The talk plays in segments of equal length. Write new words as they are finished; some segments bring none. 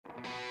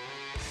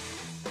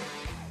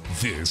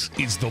This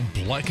is the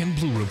Black and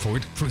Blue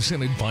Report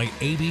presented by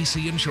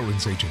ABC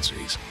Insurance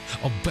Agencies,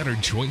 a better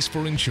choice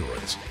for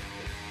insurance.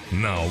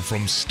 Now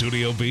from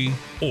Studio B,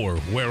 or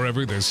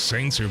wherever the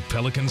Saints or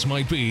Pelicans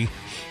might be,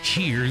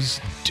 here's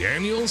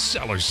Daniel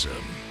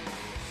Sellerson.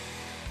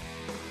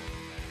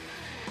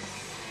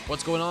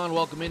 What's going on?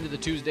 Welcome into the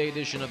Tuesday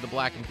edition of the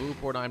Black and Blue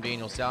Report. I'm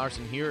Daniel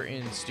Sellerson here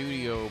in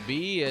Studio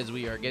B as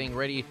we are getting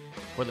ready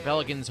for the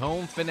Pelicans'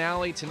 home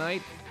finale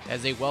tonight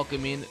as they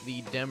welcome in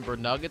the Denver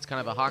Nuggets.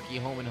 Kind of a hockey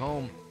home and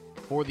home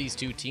for these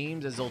two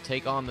teams as they'll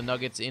take on the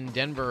Nuggets in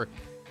Denver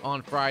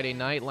on Friday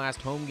night.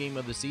 Last home game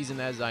of the season,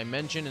 as I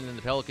mentioned, and then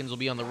the Pelicans will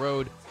be on the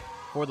road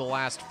for the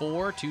last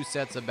two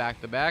sets of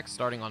back-to-backs,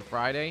 starting on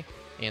Friday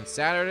and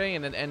Saturday,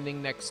 and then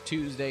ending next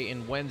Tuesday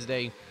and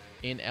Wednesday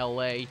in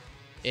LA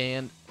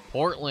and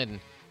Portland.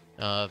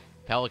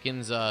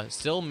 Pelicans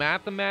still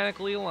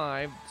mathematically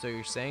alive, so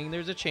you're saying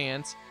there's a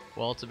chance.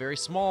 Well, it's a very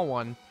small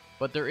one,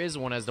 but there is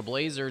one, as the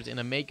Blazers, in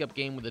a makeup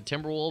game with the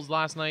Timberwolves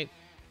last night,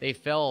 they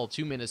fell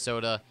to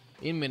Minnesota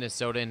in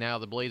Minnesota, and now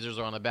the Blazers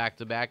are on a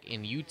back-to-back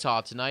in Utah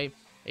tonight.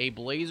 A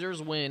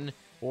Blazers win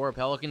or a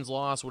Pelicans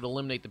loss would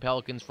eliminate the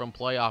Pelicans from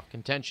playoff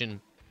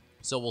contention,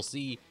 so we'll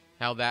see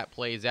how that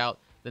plays out.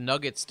 The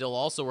Nuggets still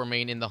also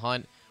remain in the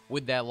hunt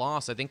with that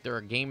loss. I think they're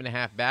a game and a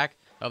half back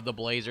of the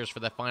Blazers for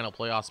the final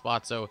playoff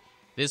spot, so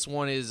this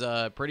one is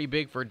pretty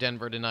big for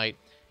Denver tonight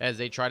as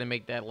they try to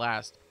make that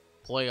last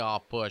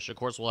playoff push. Of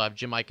course, we'll have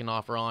Jim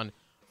Eichenhofer on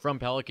from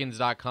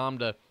Pelicans.com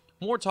to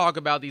more talk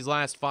about these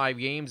last 5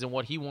 games and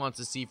what he wants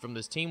to see from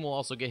this team. We'll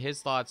also get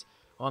his thoughts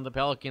on the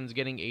Pelicans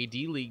getting a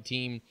D-League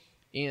team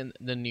in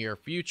the near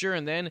future.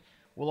 And then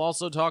we'll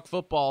also talk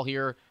football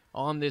here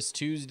on this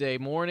Tuesday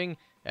morning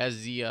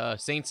as the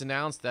Saints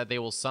announced that they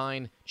will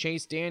sign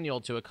Chase Daniel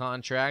to a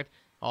contract.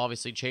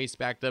 Obviously, Chase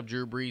backed up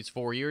Drew Brees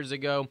 4 years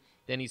ago.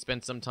 Then he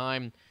spent some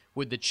time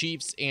with the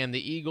Chiefs and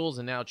the Eagles,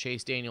 and now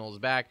Chase Daniel is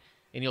back,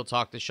 and he'll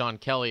talk to Sean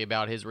Kelly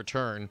about his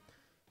return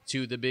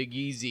to the Big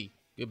Easy.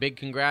 A big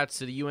congrats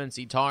to the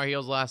UNC Tar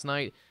Heels last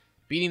night,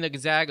 beating the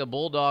Gonzaga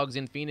Bulldogs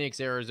in Phoenix,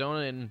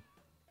 Arizona. And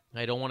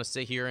I don't want to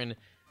sit here and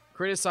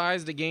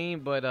criticize the game,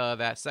 but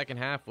that second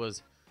half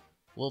was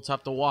a little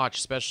tough to watch,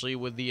 especially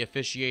with the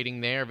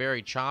officiating there.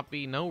 Very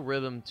choppy, no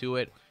rhythm to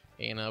it.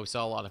 And we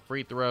saw a lot of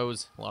free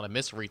throws, a lot of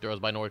missed free throws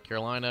by North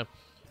Carolina.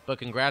 But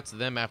congrats to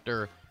them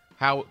after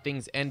how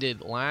things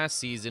ended last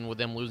season with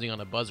them losing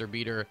on a buzzer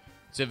beater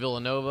to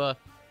Villanova.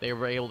 They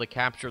were able to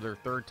capture their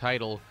 3rd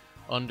title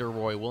under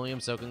Roy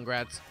Williams. So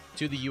congrats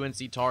to the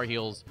UNC Tar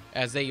Heels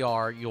as they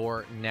are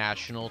your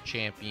national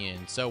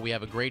champion. So we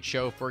have a great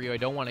show for you. I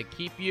don't want to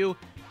keep you.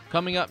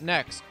 Coming up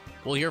next,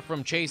 we'll hear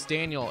from Chase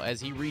Daniel as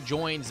he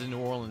rejoins the New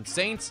Orleans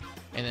Saints.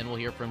 And then we'll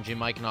hear from Jim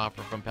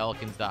Eichenhofer from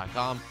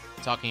Pelicans.com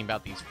talking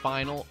about these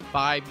final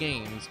 5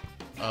 games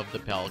of the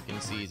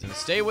Pelican season.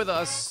 Stay with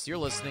us. You're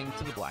listening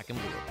to the Black and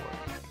Blue Report.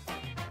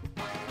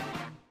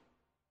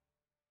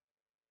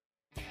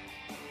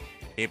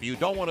 If you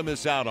don't want to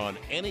miss out on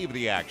any of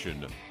the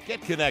action,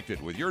 get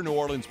connected with your New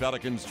Orleans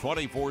Pelicans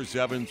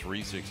 24/7,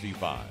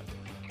 365.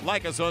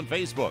 Like us on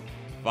Facebook.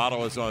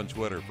 Follow us on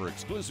Twitter for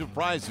exclusive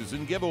prizes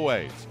and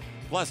giveaways.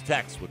 Plus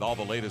text with all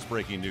the latest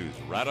breaking news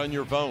right on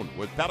your phone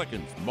with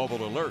Pelicans mobile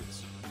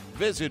alerts.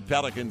 Visit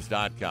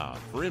Pelicans.com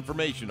for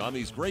information on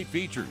these great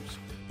features.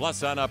 Plus,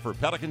 sign up for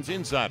Pelicans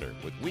Insider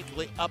with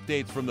weekly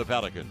updates from the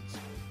Pelicans.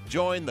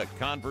 Join the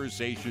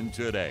conversation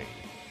today.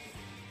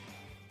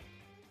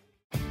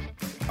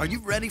 Are you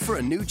ready for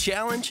a new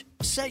challenge?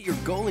 Set your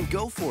goal and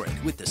go for it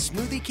with the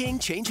Smoothie King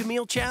Change a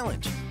Meal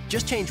Challenge.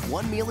 Just change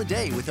one meal a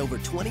day with over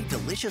 20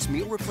 delicious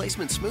meal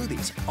replacement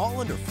smoothies, all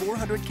under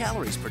 400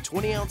 calories per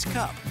 20-ounce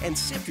cup, and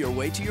sip your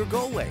way to your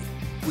goal weight.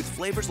 With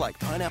flavors like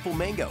pineapple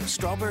mango,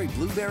 strawberry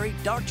blueberry,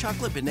 dark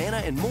chocolate banana,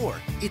 and more,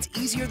 it's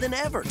easier than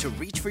ever to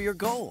reach for your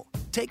goal.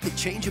 Take the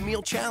Change a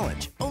Meal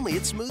Challenge, only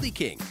at Smoothie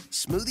King.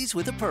 Smoothies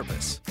with a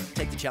purpose.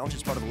 Take the challenge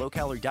as part of a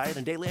low-calorie diet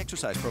and daily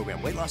exercise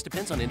program. Weight loss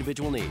depends on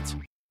individual needs.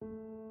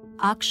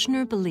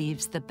 Ochsner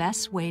believes the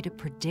best way to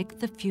predict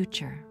the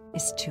future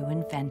is to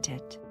invent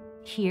it.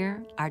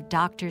 Here, our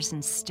doctors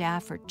and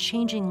staff are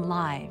changing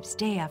lives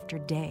day after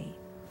day.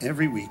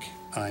 Every week,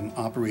 I'm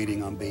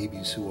operating on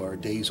babies who are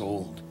days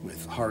old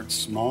with hearts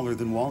smaller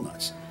than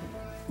walnuts.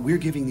 We're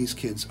giving these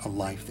kids a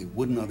life they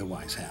wouldn't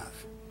otherwise have,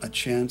 a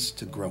chance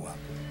to grow up.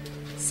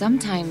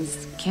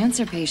 Sometimes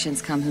cancer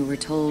patients come who were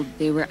told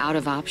they were out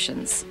of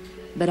options,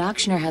 but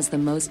Ochsner has the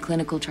most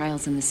clinical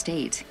trials in the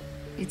state.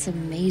 It's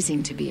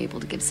amazing to be able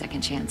to give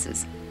second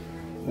chances.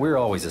 We're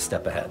always a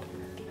step ahead,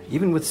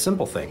 even with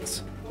simple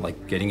things,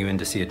 like getting you in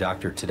to see a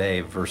doctor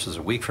today versus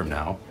a week from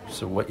now,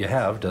 so what you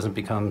have doesn't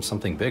become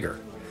something bigger.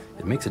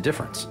 It makes a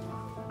difference.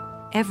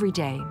 Every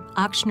day,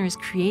 Ochsner is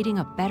creating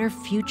a better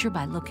future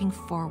by looking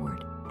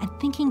forward and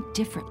thinking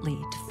differently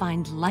to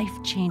find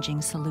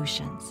life-changing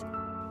solutions.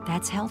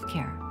 That's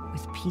healthcare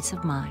with peace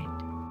of mind.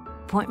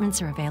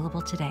 Appointments are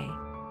available today.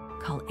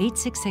 Call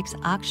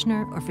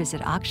 866-OCHSNER or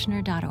visit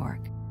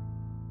ochsner.org.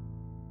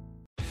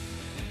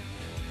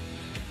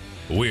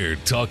 We're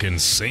talking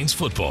Saints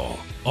football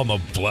on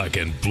the Black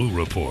and Blue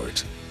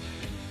Report.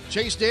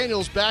 Chase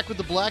Daniels back with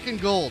the black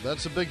and gold.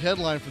 That's a big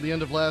headline for the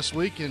end of last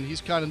week, and he's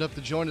kind enough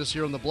to join us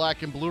here on the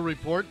Black and Blue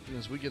Report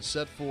as we get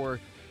set for,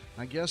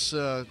 I guess,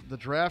 the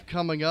draft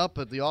coming up.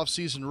 But the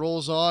offseason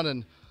rolls on,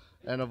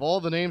 and of all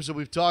the names that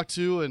we've talked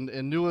to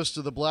and newest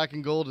to the black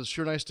and gold, it's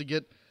sure nice to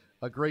get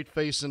a great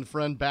face and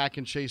friend back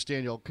in Chase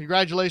Daniel.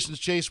 Congratulations,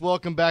 Chase.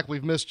 Welcome back.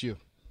 We've missed you.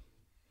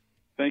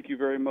 Thank you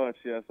very much.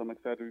 Yes, I'm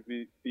excited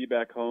to be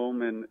back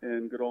home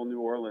in good old New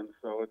Orleans.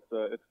 So it's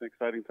an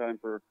exciting time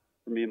for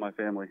me and my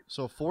family.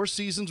 So 4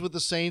 seasons with the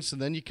Saints,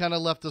 and then you kind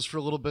of left us for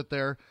a little bit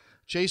there.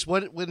 Chase,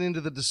 what went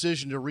into the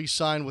decision to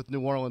re-sign with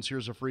New Orleans here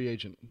as a free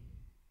agent?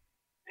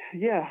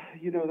 Yeah,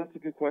 that's a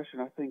good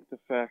question. I think the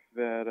fact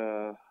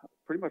that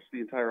pretty much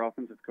the entire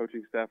offensive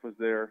coaching staff was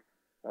there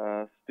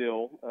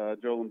still.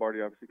 Joe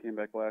Lombardi obviously came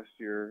back last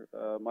year.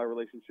 My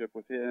relationship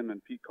with him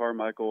and Pete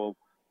Carmichael,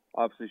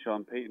 obviously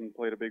Sean Payton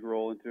played a big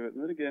role into it.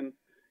 And then again,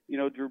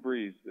 Drew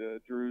Brees.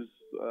 Drew's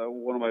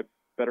one of my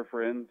better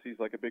friends. He's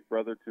like a big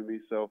brother to me.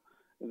 So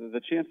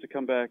the chance to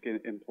come back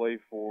and play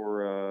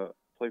for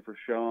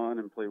Sean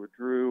and play with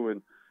Drew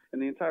and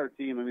the entire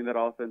team. I mean, that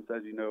offense,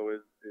 as you know,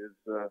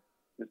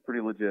 is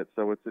pretty legit.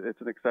 So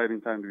it's an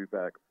exciting time to be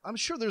back. I'm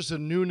sure there's a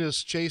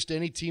newness, Chase, to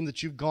any team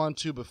that you've gone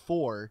to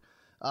before.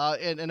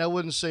 And I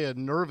wouldn't say a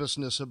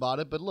nervousness about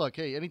it, but look,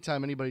 hey,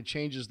 anytime anybody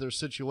changes their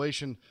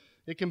situation,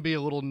 it can be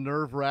a little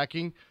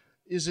nerve-wracking.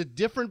 Is it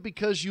different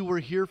because you were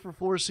here for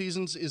 4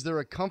 seasons? Is there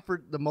a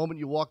comfort the moment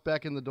you walk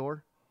back in the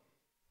door?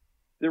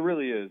 There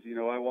really is.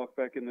 I walked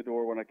back in the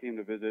door when I came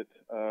to visit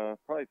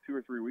probably 2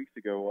 or 3 weeks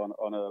ago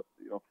on a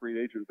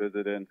free agent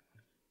visit, and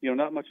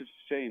not much has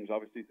changed.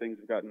 Obviously, things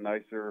have gotten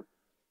nicer.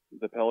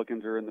 The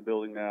Pelicans are in the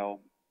building now,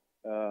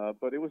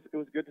 but it was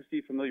good to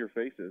see familiar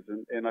faces,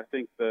 and I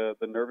think the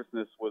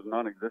nervousness was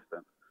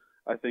non-existent.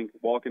 I think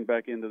walking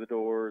back into the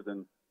doors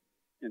and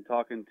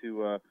talking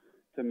to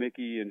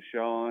Mickey and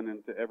Sean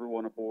and to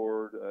everyone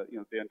aboard,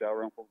 Dan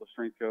Dalrymple, the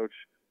strength coach.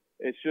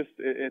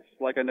 It's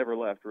like I never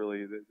left,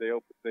 really. They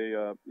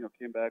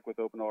came back with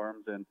open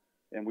arms, and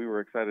we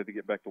were excited to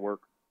get back to work.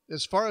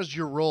 As far as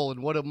your role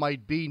and what it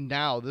might be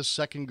now, this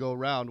second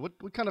go-round,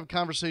 what kind of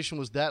conversation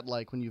was that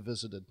like when you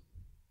visited?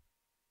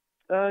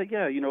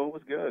 Yeah, it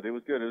was good. It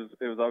was good.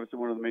 It was obviously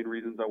one of the main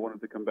reasons I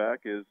wanted to come back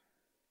is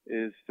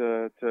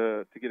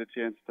to get a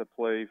chance to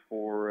play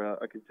for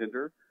a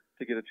contender,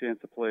 to get a chance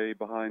to play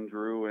behind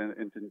Drew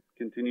and to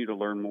continue to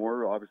learn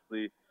more.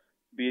 Obviously,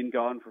 being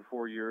gone for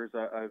 4 years,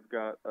 I've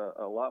got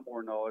a lot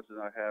more knowledge than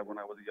I had when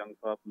I was a young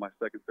pup in my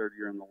second, third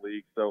year in the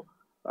league. So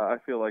I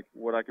feel like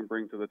what I can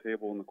bring to the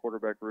table in the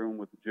quarterback room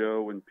with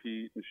Joe and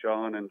Pete and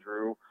Sean and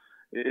Drew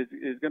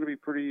is going to be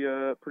pretty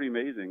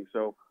amazing.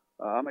 So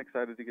I'm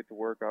excited to get to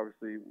work.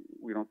 Obviously,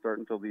 we don't start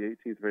until the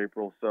 18th of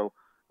April, so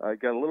I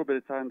got a little bit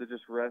of time to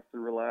just rest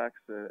and relax,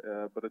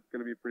 but it's going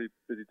to be a pretty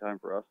busy time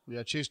for us.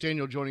 Yeah, Chase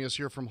Daniel joining us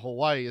here from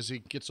Hawaii as he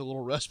gets a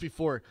little rest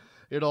before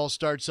it all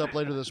starts up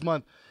later this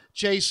month.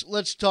 Chase,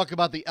 let's talk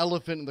about the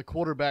elephant in the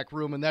quarterback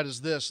room, and that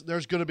is this.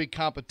 There's going to be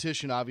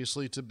competition,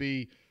 obviously, to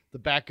be the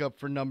backup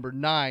for number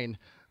 9.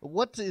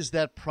 What is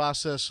that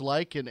process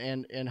like,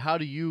 and how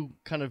do you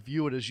kind of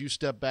view it as you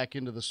step back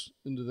into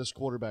this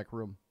quarterback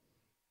room?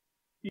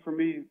 For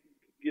me,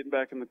 getting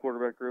back in the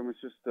quarterback room,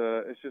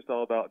 it's just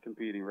all about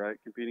competing, right?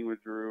 Competing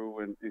with Drew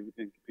and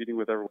competing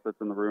with everyone that's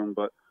in the room.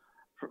 But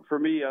for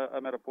me,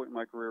 I'm at a point in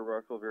my career where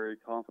I feel very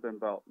confident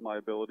about my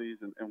abilities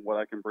and what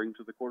I can bring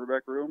to the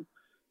quarterback room.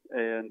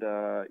 And,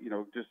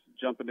 just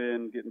jumping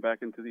in, getting back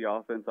into the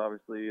offense,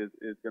 obviously,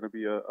 is going to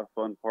be a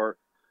fun part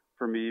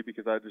for me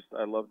because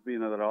I loved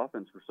being in that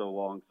offense for so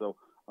long. So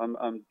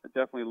I'm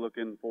definitely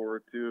looking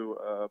forward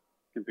to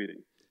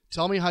competing.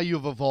 Tell me how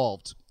you've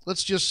evolved.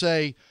 Let's just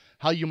say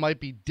how you might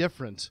be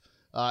different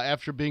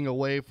after being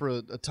away for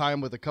a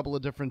time with a couple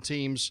of different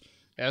teams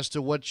as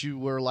to what you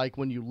were like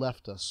when you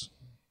left us.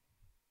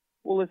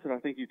 Well, listen, I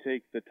think you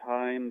take the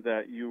time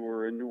that you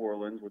were in New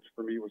Orleans, which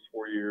for me was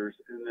 4 years,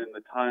 and then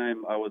the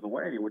time I was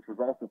away, which was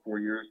also 4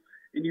 years,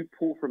 and you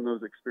pull from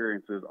those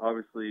experiences.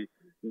 Obviously,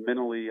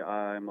 mentally,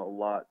 I'm a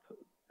lot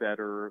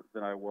better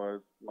than I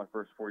was my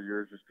first 4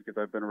 years just because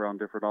I've been around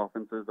different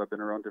offenses. I've been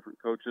around different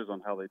coaches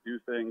on how they do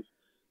things.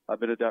 I've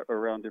been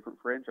around different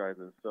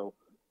franchises. So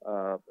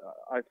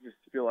I just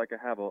feel like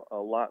I have a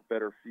lot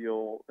better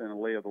feel and a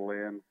lay of the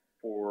land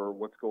for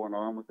what's going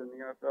on within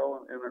the NFL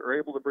and are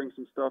able to bring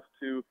some stuff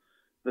to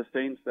the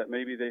Saints that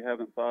maybe they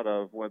haven't thought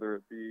of, whether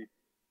it be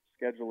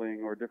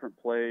scheduling or different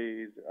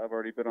plays. I've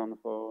already been on the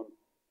phone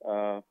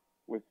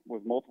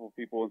with multiple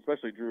people,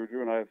 especially Drew.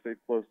 Drew and I have stayed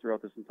close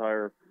throughout this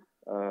entire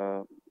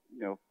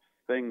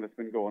thing that's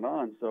been going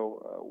on.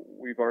 So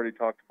we've already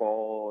talked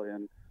ball,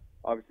 and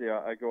obviously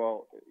I go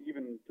out,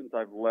 even since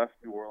I've left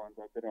New Orleans,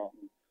 I've been out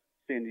in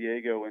San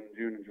Diego in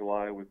June and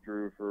July with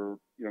Drew for,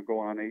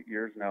 going on 8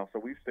 years now. So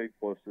we've stayed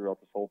close throughout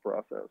this whole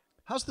process.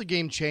 How's the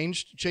game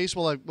changed, Chase?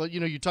 Well,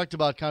 you talked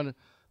about kind of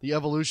the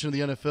evolution of the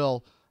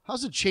NFL.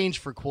 How's it changed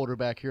for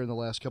quarterback here in the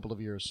last couple of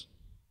years?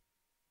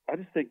 I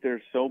just think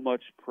there's so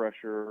much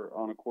pressure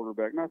on a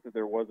quarterback. Not that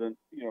there wasn't,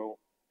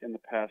 in the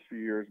past few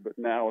years, but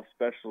now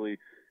especially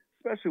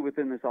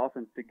within this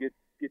offense to get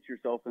get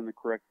yourself in the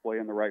correct play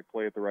and the right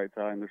play at the right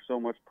time. There's so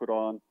much put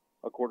on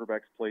a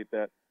quarterback's plate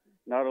that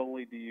not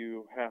only do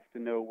you have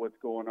to know what's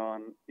going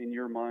on in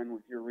your mind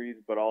with your reads,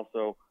 but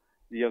also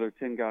the other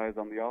 10 guys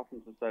on the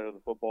offensive side of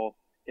the football,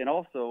 and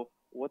also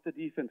what the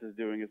defense is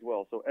doing as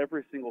well. So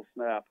every single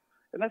snap,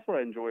 and that's what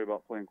I enjoy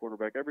about playing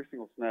quarterback, every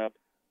single snap,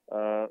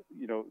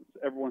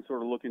 everyone's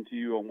sort of looking to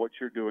you on what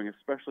you're doing,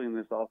 especially in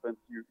this offense.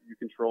 You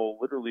control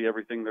literally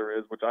everything there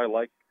is, which I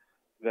like.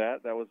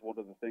 That was one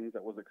of the things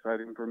that was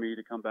exciting for me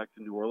to come back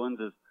to New Orleans,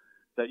 is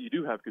that you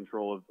do have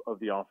control of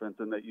the offense,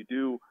 and that you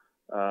do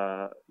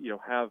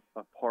have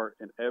a part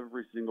in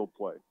every single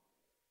play.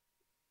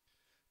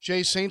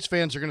 Jay, Saints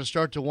fans are going to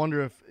start to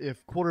wonder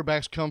if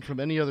quarterbacks come from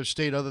any other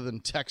state other than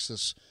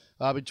Texas.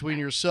 Between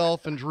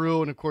yourself and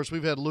Drew, and of course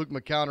we've had Luke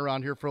McCown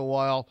around here for a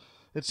while,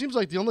 it seems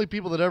like the only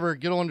people that ever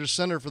get under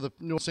center for the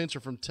New Orleans Saints are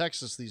from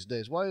Texas these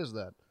days. Why is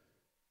that?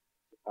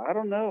 I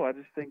don't know. I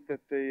just think that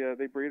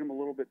they breed them a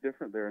little bit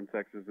different there in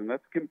Texas, and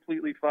that's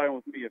completely fine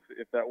with me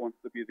if that wants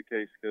to be the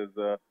case,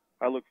 because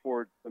I look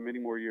forward to many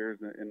more years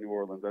in New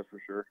Orleans, that's for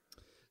sure.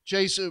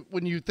 Jason,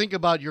 when you think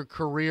about your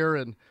career,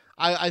 and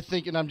I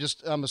think, and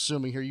I'm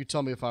assuming here, you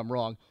tell me if I'm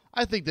wrong,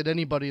 I think that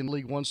anybody in the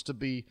league wants to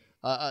be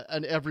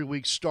an every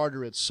week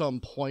starter at some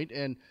point,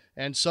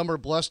 and some are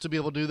blessed to be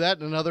able to do that,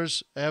 and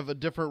others have a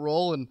different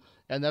role, and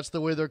that's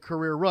the way their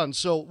career runs.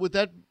 So with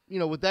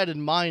that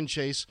in mind,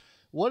 Chase,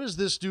 what does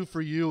this do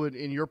for you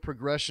in your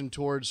progression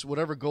towards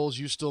whatever goals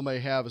you still may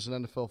have as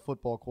an NFL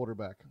football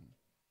quarterback?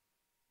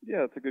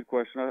 Yeah, it's a good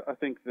question. I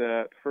think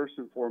that first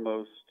and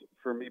foremost,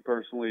 for me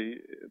personally,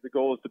 the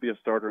goal is to be a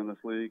starter in this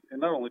league, and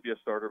not only be a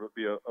starter, but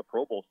be a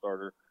Pro Bowl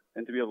starter,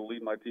 and to be able to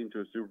lead my team to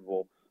a Super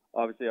Bowl.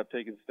 Obviously, I've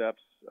taken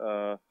steps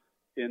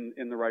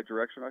in the right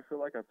direction. I feel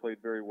like I played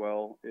very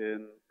well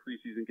in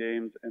preseason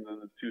games, and then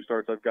the 2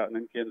 starts I've gotten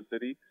in Kansas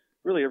City.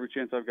 Really, every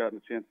chance I've gotten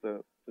a chance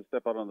to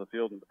step out on the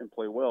field and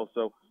play well.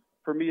 So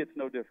for me, it's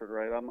no different,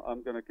 right?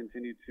 I'm going to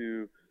continue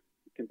to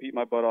compete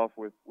my butt off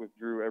with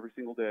Drew every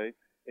single day,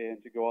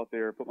 and to go out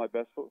there, put my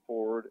best foot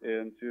forward,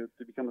 and to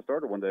become a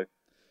starter one day.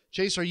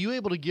 Chase, are you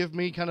able to give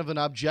me kind of an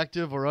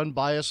objective or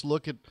unbiased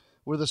look at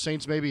where the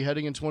Saints may be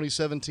heading in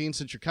 2017,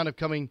 since you're kind of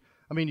coming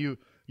 – I mean,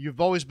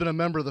 you've always been a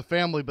member of the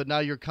family, but now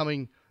you're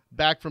coming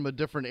back from a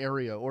different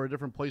area or a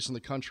different place in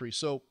the country.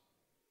 So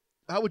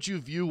how would you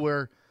view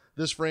where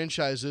this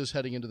franchise is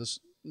heading into this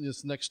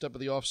next step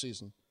of the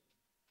offseason?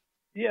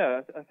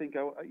 Yeah, I think,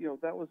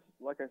 that was,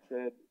 like I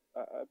said,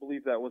 I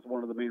believe that was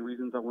one of the main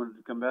reasons I wanted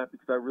to come back,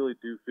 because I really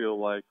do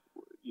feel like,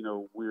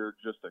 we're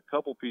just a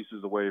couple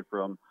pieces away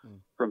from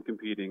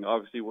competing.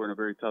 Obviously, we're in a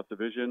very tough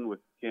division with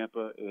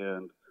Tampa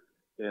and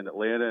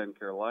Atlanta and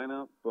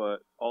Carolina, but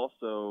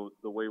also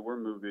the way we're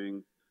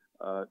moving,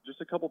 just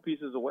a couple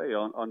pieces away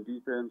on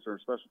defense or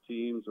special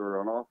teams or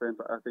on offense.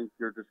 I think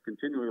you're just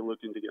continually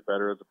looking to get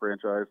better as a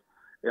franchise.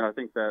 And I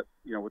think that,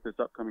 with this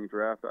upcoming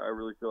draft, I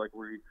really feel like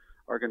we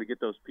are going to get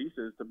those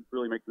pieces to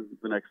really make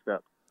the next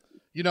step.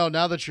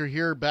 Now that you're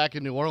here back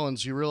in New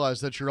Orleans, you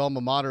realize that your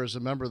alma mater is a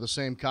member of the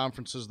same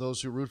conference as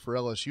those who root for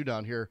LSU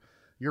down here.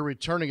 You're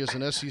returning as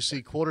an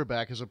SEC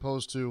quarterback as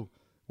opposed to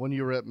when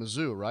you were at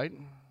Mizzou, right?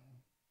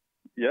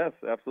 Yes,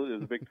 absolutely.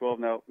 There's a Big 12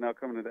 now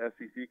coming into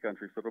SEC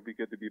country, so it'll be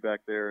good to be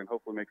back there and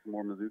hopefully make some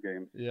more Mizzou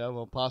games. Yeah,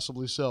 well,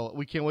 possibly so.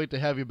 We can't wait to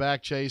have you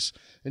back, Chase.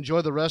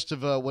 Enjoy the rest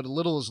of what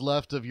little is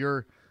left of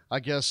your, I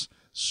guess,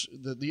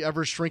 the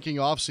ever-shrinking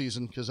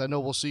offseason, because I know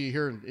we'll see you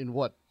here in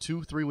what,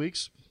 2-3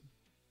 weeks?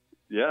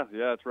 Yeah,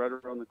 it's right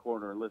around the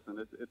corner. Listen,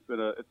 it's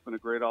been a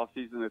great off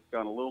season. It's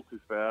gone a little too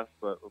fast,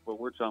 but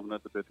we're chomping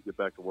at the bit to get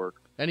back to work.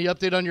 Any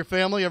update on your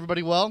family?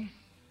 Everybody well?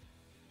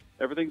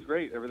 Everything's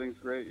great.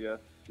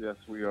 Yes,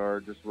 we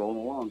are just rolling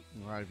along.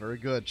 All right, very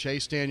good.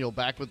 Chase Daniel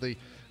back with the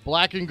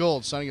Black and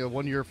Gold, signing a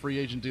 1-year free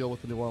agent deal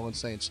with the New Orleans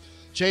Saints.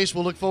 Chase,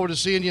 we'll look forward to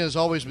seeing you. As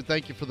always, we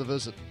thank you for the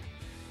visit.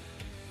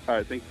 All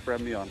right, thanks for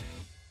having me on.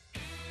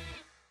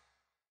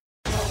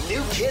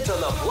 New Kids on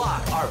the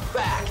Block are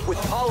back with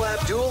Paul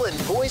Abdul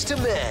and Boys to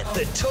Men,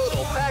 the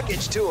Total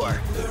Package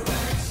Tour.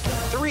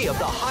 3 of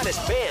the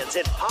hottest bands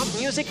in pop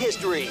music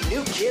history.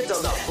 New Kids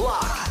on the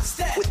Block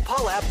with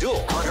Paula Abdul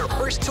on her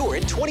first tour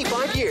in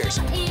 25 years.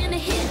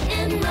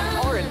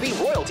 R&B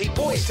royalty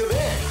Boys to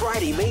Men.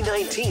 Friday, May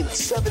 19th,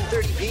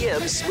 7:30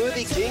 p.m.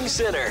 Smoothie King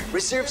Center.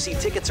 Reserve seat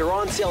tickets are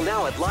on sale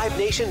now at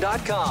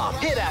livenation.com.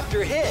 Hit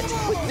after hit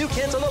with New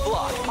Kids on the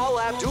Block,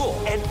 Paula Abdul,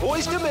 and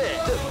Boys to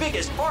Men. The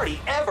biggest party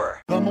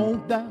ever. Come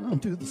on down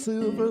to the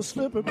Silver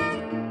Slipper.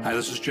 Hi,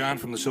 this is John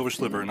from the Silver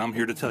Slipper, and I'm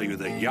here to tell you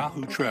that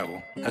Yahoo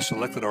Travel has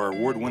selected our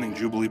award-winning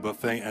Jubilee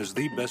Buffet as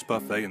the best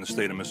buffet in the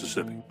state of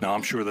Mississippi. Now,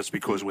 I'm sure that's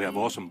because we have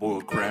awesome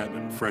boiled crab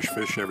and fresh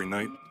fish every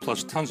night,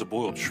 plus tons of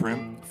boiled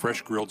shrimp,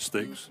 fresh grilled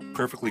steaks,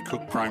 perfectly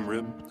cooked prime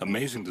rib,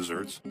 amazing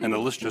desserts, and the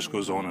list just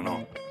goes on and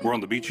on. We're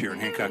on the beach here in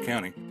Hancock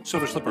County.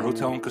 Silver Slipper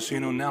Hotel and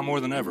Casino, now more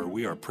than ever,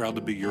 we are proud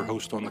to be your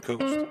host on the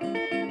coast.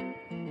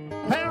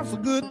 Pass a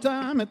good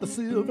time at the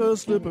Silver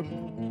Slipper.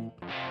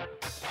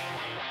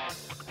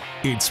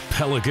 It's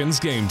Pelicans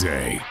game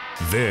day.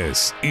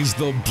 This is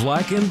the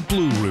Black and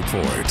Blue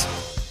Report.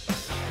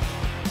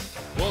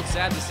 Well, it's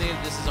sad to say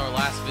that this is our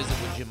last visit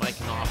with Jim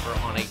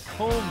Eichenhofer on a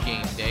home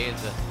game day,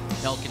 as the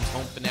Pelicans'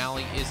 home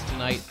finale is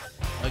tonight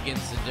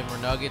against the Denver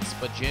Nuggets.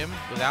 But Jim,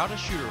 without a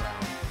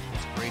shoot-around,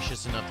 is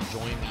gracious enough to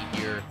join me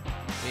here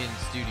in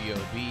Studio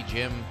B.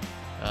 Jim,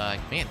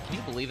 man, can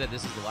you believe that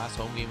this is the last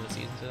home game of the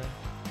season today?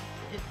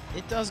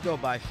 It does go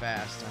by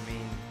fast. I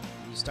mean,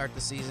 you start the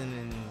season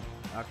in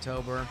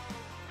October,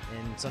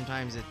 and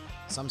sometimes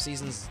some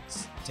seasons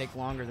take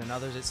longer than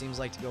others, it seems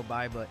like, to go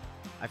by, but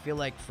I feel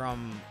like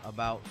from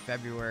about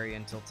February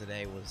until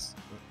today was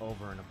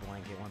over in a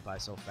blink. It went by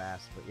so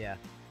fast. But yeah,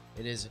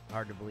 it is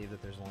hard to believe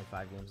that there's only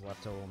 5 games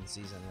left total in the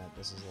season, and that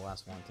this is the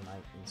last one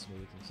tonight in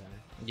Smoothie King Center.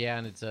 Yeah,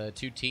 and it's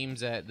two teams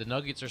that the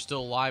Nuggets are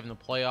still alive in the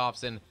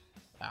playoffs, and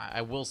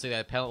I will say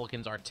that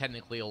Pelicans are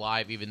technically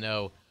alive, even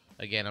though,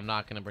 again, I'm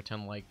not going to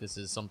pretend like this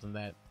is something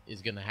that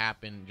is going to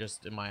happen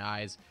just in my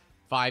eyes.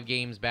 5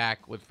 games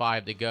back with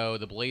 5 to go.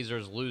 The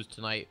Blazers lose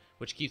tonight,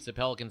 which keeps the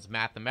Pelicans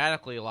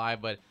mathematically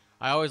alive, but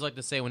I always like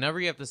to say, whenever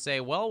you have to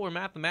say, well, we're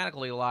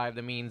mathematically alive,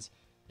 that means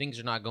things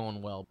are not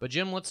going well. But,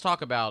 Jim, let's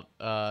talk about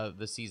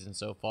the season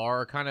so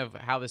far, kind of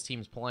how this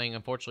team's playing.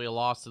 Unfortunately, a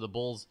loss to the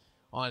Bulls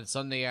on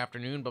Sunday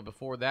afternoon, but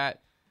before that,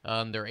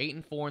 they're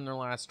 8-4 in their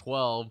last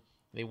 12.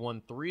 They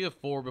won 3 of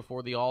 4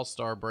 before the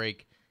All-Star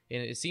break,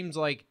 and it seems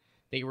like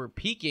they were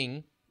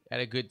peaking at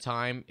a good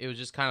time. It was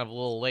just kind of a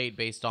little late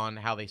based on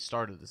how they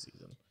started the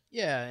season.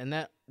 Yeah, and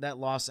that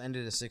loss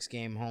ended a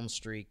 6-game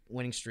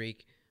winning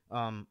streak.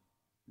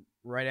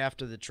 Right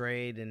after the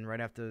trade and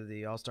right after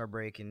the All-Star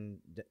break and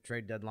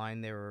trade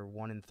deadline, they were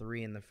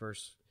 1-3 in the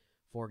first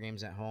 4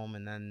 games at home,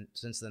 and then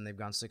since then they've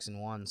gone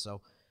 6-1.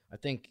 So I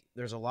think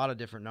there's a lot of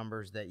different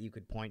numbers that you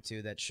could point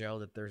to that show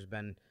that there's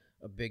been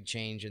a big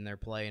change in their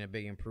play and a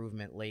big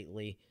improvement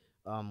lately,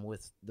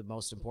 with the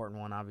most important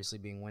one obviously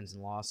being wins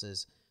and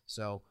losses.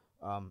 So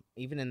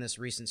even in this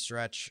recent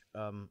stretch,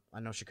 I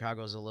know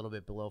Chicago's a little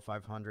bit below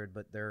 500,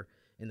 but they're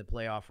in the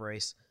playoff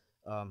race.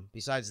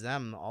 Besides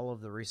them, all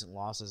of the recent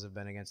losses have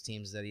been against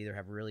teams that either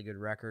have really good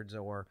records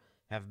or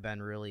have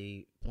been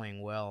really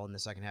playing well in the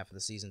second half of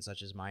the season,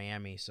 such as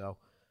Miami. So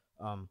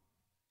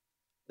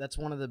that's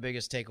one of the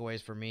biggest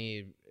takeaways for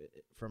me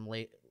from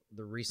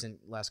the recent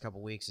last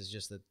couple weeks is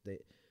just that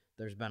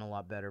there's been a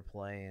lot better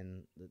play,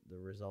 and the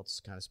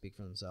results kind of speak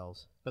for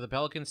themselves. But the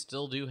Pelicans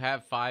still do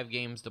have 5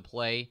 games to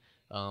play.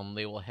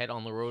 They will head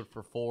on the road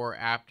for 4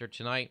 after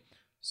tonight.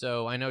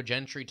 So I know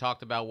Gentry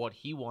talked about what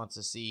he wants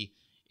to see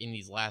in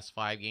these last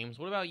 5 games.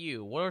 What about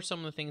you? What are some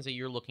of the things that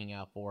you're looking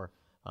out for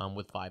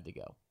with 5 to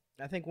go?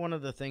 I think one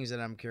of the things that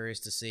I'm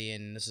curious to see,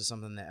 and this is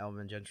something that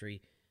Alvin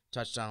Gentry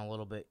touched on a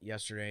little bit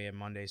yesterday in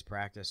Monday's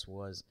practice,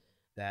 was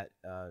that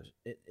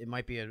it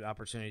might be an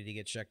opportunity to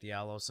get Cheick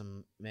Diallo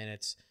some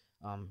minutes.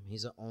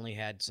 He's only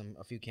had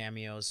a few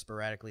cameos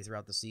sporadically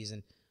throughout the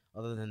season.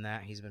 Other than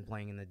that, he's been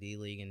playing in the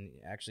D-League and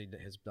actually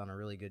has done a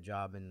really good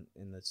job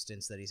in the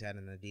stints that he's had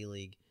in the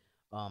D-League.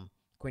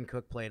 Quinn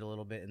Cook played a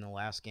little bit in the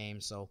last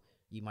game, so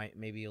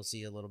maybe you'll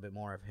see a little bit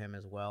more of him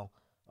as well.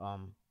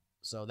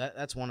 So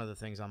that's one of the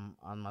things on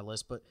my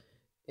list. But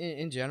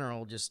in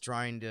general, just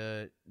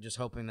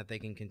hoping that they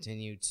can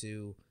continue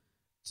to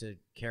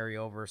carry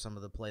over some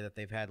of the play that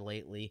they've had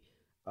lately.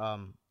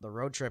 The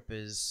road trip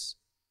it's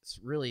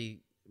really,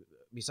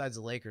 besides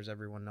the Lakers,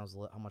 everyone knows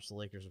how much the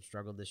Lakers have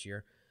struggled this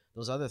year.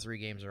 Those other 3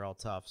 games are all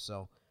tough.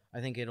 So I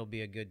think it'll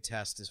be a good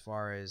test as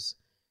far as,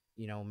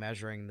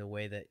 measuring the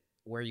way that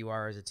where you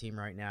are as a team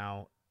right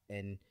now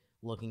and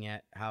looking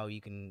at how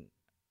you can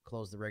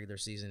close the regular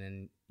season,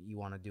 and you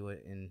want to do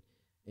it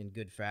in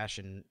good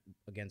fashion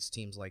against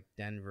teams like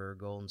Denver,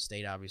 Golden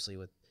State, obviously,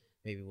 with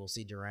maybe we'll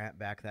see Durant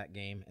back that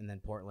game, and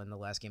then Portland, the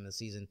last game of the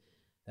season.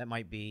 That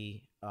might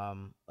be a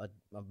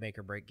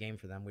make-or-break game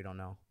for them. We don't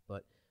know.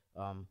 But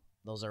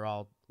those are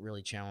all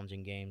really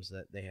challenging games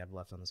that they have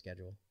left on the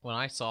schedule. When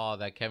I saw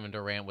that Kevin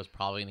Durant was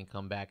probably going to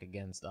come back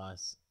against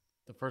us,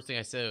 the first thing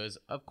I said was,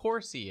 of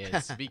course he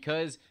is,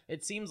 because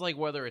it seems like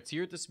whether it's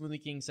here at the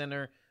Smoothie King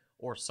Center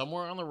or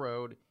somewhere on the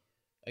road,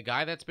 a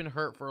guy that's been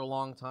hurt for a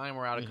long time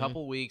or out a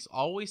couple weeks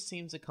always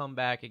seems to come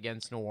back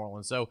against New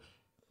Orleans. So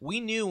we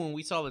knew when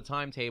we saw the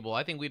timetable,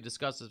 I think we've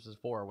discussed this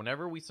before,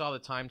 whenever we saw the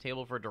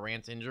timetable for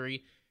Durant's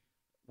injury,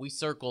 we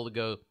circled to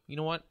go, you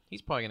know what,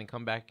 he's probably going to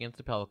come back against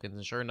the Pelicans,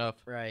 and sure enough,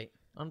 right,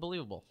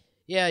 unbelievable.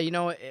 Yeah,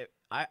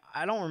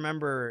 I don't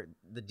remember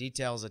the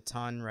details a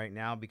ton right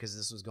now because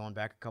this was going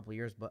back a couple of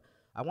years, but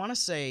I want to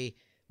say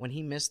when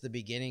he missed the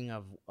beginning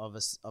of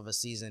a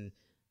season,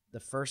 the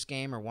first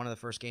game or one of the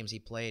first games he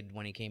played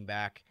when he came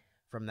back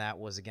from that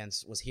was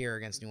here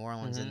against New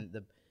Orleans, and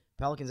the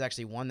Pelicans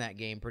actually won that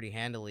game pretty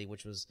handily,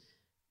 which was,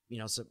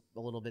 a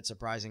little bit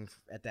surprising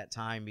at that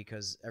time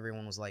because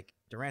everyone was like,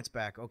 Durant's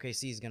back,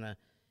 OKC's gonna,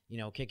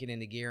 kick it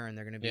into gear and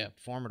they're gonna be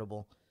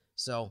formidable.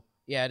 So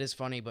yeah, it is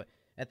funny, but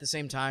at the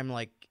same time,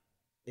 like,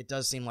 it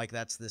does seem like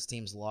that's this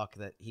team's luck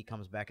that he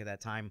comes back at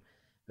that time.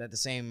 But at the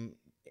same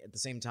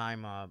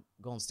time,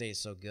 Golden State is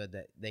so good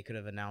that they could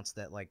have announced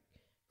that, like,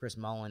 Chris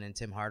Mullin and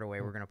Tim Hardaway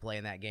were going to play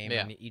in that game,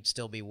 and you'd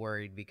still be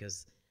worried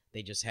because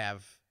they just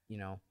have,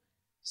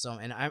 So,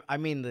 and I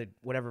mean the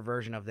whatever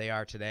version of they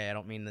are today. I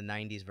don't mean the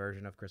 '90s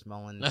version of Chris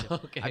Mullin.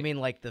 Okay. I mean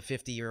like the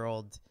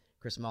 50-year-old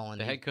Chris Mullin,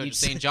 the head coach of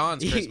St.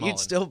 John's. Chris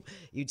Mullin.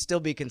 You'd still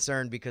be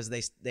concerned because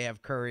they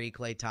have Curry,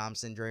 Klay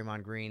Thompson,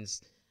 Draymond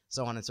Greens,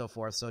 so on and so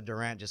forth. So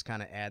Durant just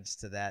kind of adds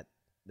to that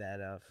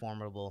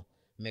formidable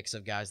mix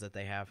of guys that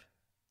they have.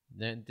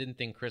 Didn't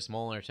think Chris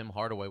Mullin or Tim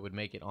Hardaway would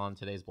make it on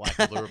today's Black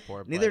and Blue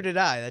Report. Neither did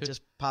I. That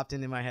just popped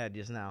into my head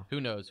just now. Who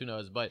knows?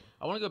 But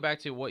I want to go back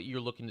to what you're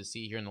looking to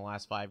see here in the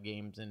last 5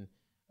 games. And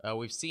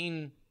we've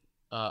seen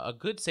a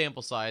good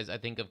sample size, I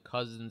think, of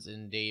Cousins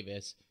and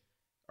Davis.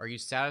 Are you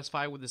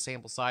satisfied with the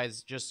sample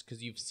size just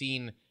because you've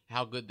seen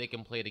how good they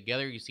can play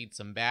together? You've seen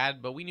some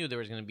bad, but we knew there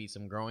was going to be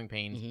some growing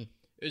pains.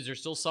 Mm-hmm. Is there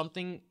still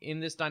something in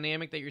this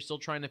dynamic that you're still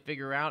trying to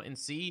figure out and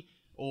see?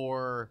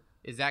 Or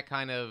is that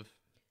kind of...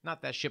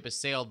 not that ship has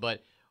sailed,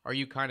 but are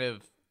you kind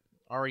of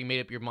already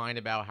made up your mind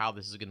about how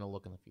this is going to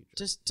look in the future?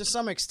 Just to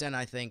some extent,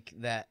 I think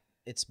that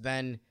it's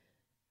been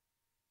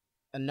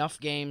enough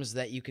games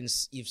that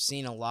you've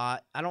seen a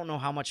lot. I don't know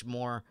how much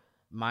more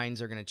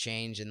minds are going to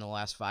change in the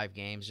last 5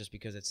 games, just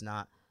because it's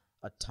not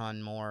a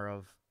ton more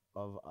of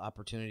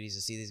opportunities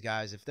to see these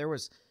guys. If there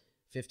was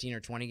 15 or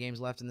 20 games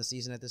left in the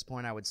season at this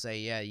point, I would say,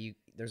 yeah,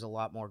 there's a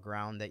lot more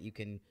ground that you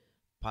can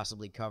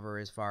possibly cover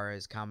as far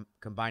as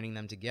combining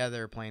them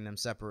together, playing them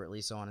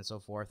separately, so on and so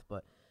forth.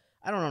 But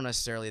I don't know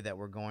necessarily that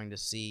we're going to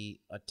see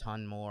a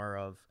ton more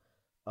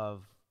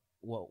of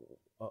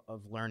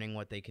learning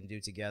what they can do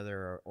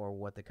together or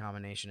what the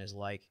combination is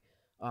like.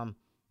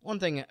 One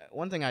thing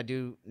I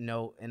do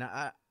note, and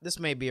this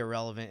may be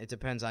irrelevant, it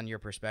depends on your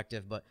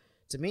perspective, but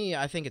to me,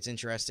 I think it's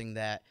interesting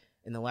that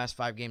in the last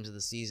 5 games of the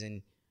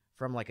season,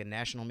 from like a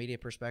national media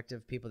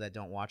perspective, people that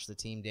don't watch the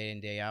team day in,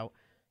 day out,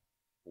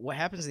 what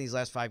happens in these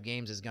last 5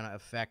 games is going to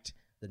affect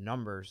the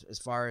numbers as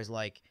far as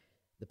like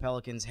the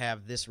Pelicans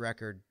had this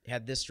record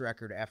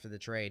after the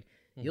trade.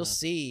 Mm-hmm. You'll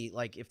see,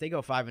 like, if they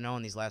go 5-0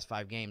 in these last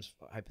 5 games,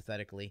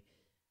 hypothetically,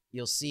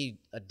 you'll see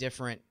a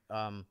different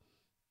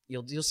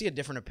you'll see a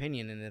different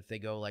opinion than if they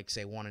go like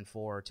say 1-4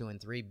 or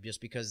 2-3,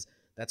 just because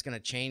that's going to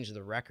change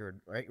the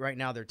record. Right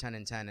now they're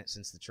 10-10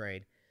 since the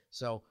trade.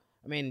 So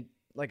I mean,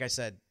 like I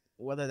said,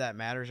 whether that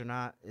matters or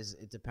not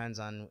it depends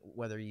on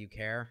whether you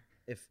care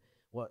if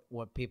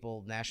what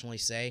people nationally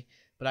say.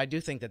 But I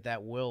do think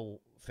that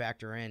will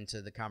factor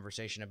into the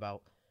conversation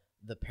about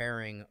the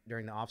pairing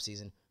during the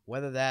offseason.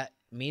 Whether that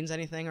means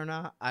anything or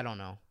not, I don't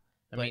know.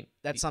 I mean,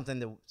 that's something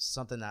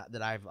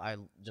that I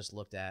just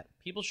looked at.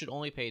 People should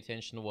only pay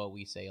attention to what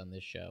we say on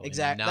this show.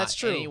 Exactly. Not that's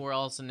true. Anywhere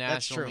else in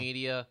national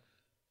media.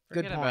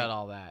 Forget about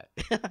all that.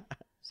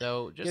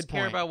 So just Good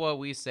care point. about what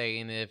we say,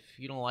 and if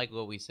you don't like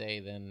what we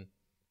say, then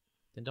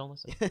don't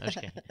listen. I'm just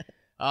kidding.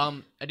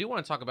 I do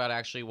want to talk about,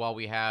 actually, while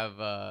we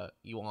have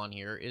you on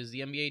here, is the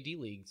NBA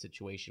D-League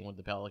situation with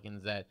the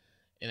Pelicans, that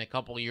in a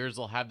couple of years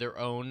they'll have their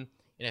own.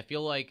 And I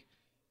feel like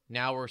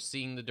now we're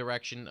seeing the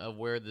direction of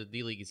where the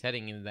D-League is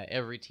heading, and that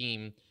every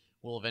team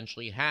will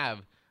eventually have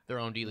their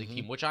own D-League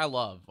team, which I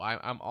love.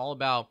 I'm all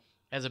about,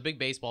 as a big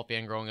baseball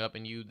fan growing up,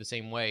 and you the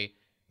same way,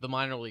 the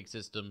minor league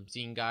system,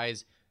 seeing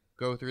guys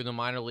go through the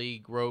minor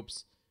league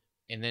ropes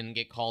and then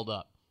get called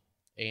up.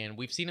 And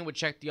we've seen it with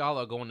Cheick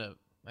Diallo going to,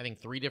 I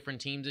think, 3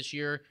 different teams this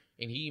year,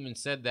 and he even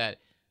said that,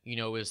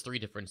 it was 3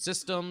 different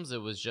systems.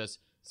 It was just,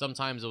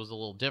 sometimes it was a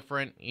little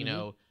different,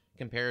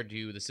 compared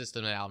to the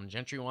system that Alvin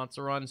Gentry wants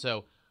to run.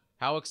 So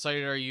how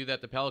excited are you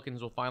that the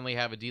Pelicans will finally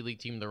have a D-League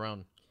team of their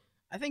own?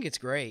 I think it's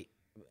great.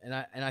 And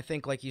I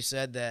think, like you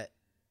said, that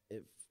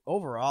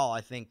overall,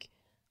 I think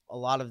a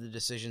lot of the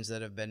decisions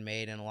that have been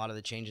made and a lot of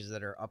the changes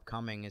that are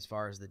upcoming as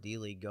far as the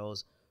D-League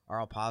goes are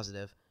all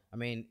positive. I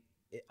mean,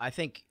 I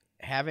think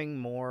having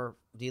more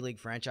D-League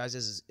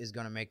franchises is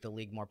going to make the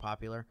league more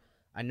popular.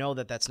 I know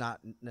that that's not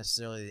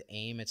necessarily the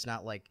aim. It's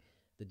not like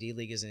the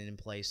D-League isn't in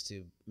place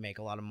to make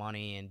a lot of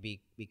money and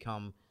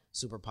become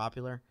super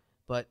popular.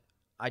 But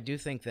I do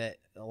think that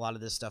a lot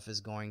of this stuff is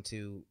going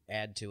to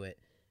add to it.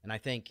 And I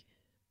think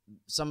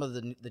some of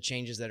the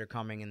changes that are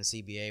coming in the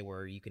CBA,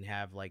 where you can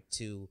have like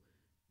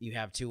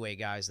two-way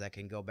guys that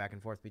can go back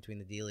and forth between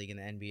the D-League and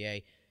the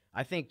NBA,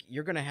 I think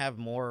you're going to have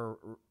more.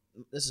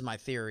 This is my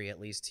theory, at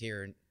least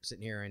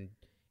sitting here in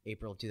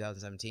April of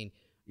 2017.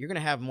 You're going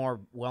to have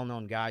more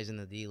well-known guys in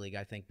the D-League,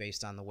 I think,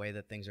 based on the way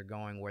that things are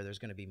going, where there's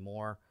going to be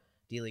more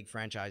D-League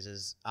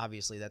franchises.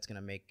 Obviously, that's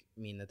going to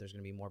mean that there's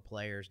going to be more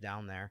players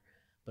down there.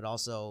 But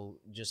also,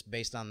 just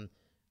based on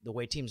the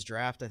way teams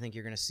draft, I think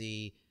you're going to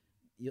see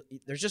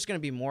there's just going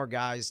to be more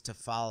guys to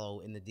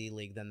follow in the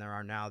D-League than there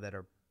are now, that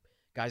are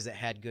guys that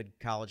had good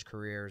college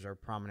careers or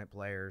prominent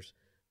players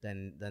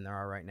than there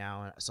are right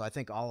now. So I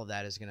think all of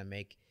that is going to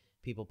make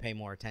people pay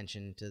more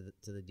attention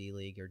to the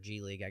D-League, or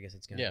G-League, I guess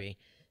it's going to be.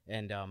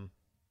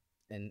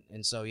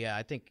 And so, yeah,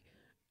 I think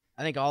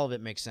all of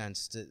it makes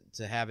sense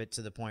to have it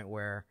to the point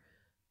where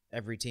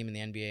every team in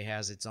the NBA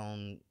has its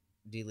own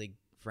D-League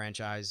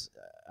franchise.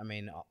 I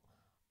mean,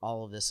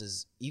 all of this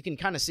is, you can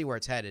kind of see where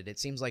it's headed. It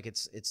seems like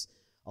it's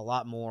a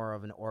lot more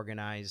of an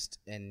organized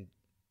and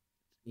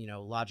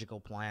logical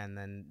plan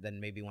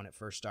than maybe when it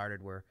first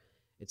started, where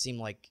it seemed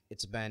like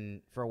it's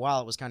been, for a while,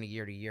 it was kind of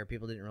year to year.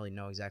 People didn't really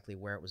know exactly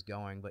where it was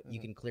going, but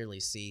you can clearly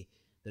see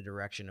the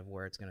direction of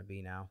where it's going to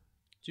be now.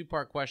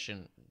 Two-part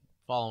question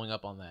following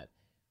up on that.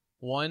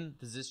 One,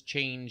 does this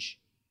change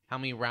how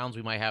many rounds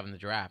we might have in the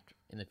draft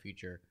in the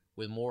future?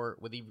 With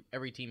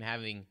every team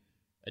having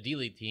a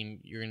D-League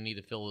team, you're going to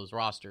need to fill those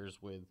rosters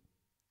with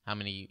how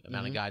many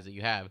amount of guys that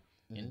you have.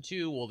 And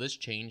two, will this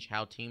change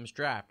how teams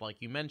draft? Like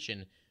you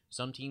mentioned,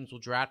 some teams will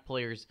draft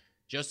players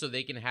just so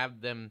they can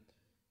have them,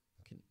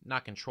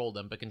 not control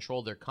them, but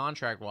control their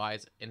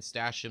contract-wise and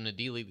stash them in the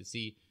D-League to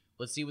see,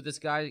 let's see what this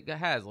guy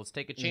has. Let's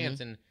take a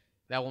chance, and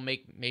that will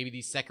make maybe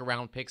these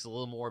second-round picks a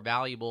little more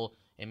valuable,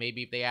 and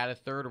maybe if they add a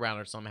third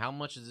round or something. How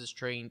much does this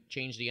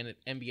change the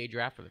NBA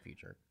draft for the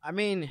future? I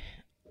mean,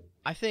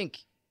 I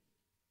think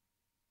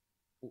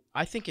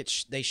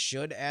they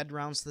should add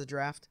rounds to the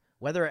draft.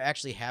 Whether it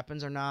actually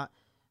happens or not,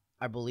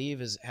 I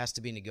believe has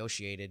to be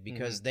negotiated,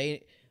 because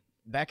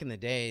back in the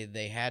day,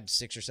 they had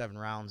 6 or 7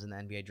 rounds in the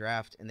NBA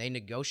draft, and they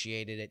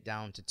negotiated it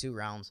down to 2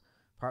 rounds,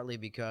 partly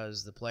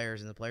because the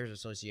players and the Players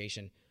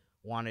Association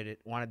wanted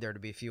there to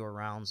be fewer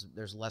rounds.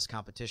 There's less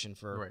competition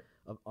for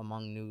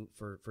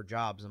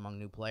jobs among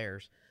new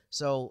players.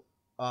 So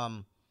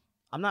I'm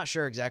not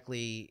sure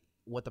exactly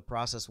what the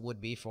process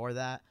would be for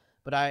that,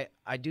 but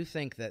I do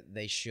think that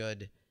they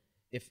should,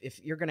 if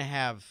you're going to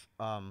have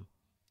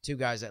 2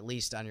 guys at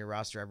least on your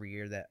roster every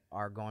year that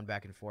are going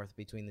back and forth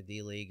between the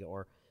D-League,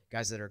 or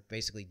guys that are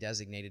basically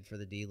designated for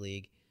the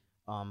D-League,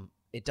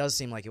 it does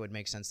seem like it would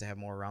make sense to have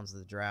more rounds of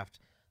the draft.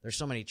 There's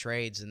so many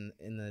trades in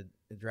the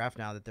draft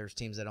now that there's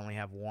teams that only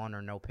have 1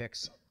 or no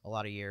picks a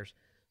lot of years.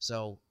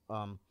 So,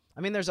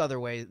 I mean, there's other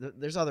ways.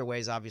 There's other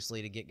ways,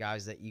 obviously, to get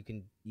guys that you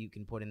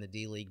can put in the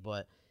D-League,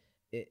 but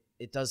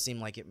it does seem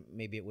like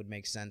maybe it would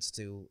make sense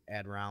to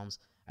add rounds.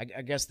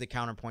 I guess the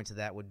counterpoint to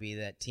that would be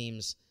that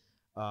teams,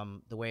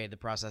 the way the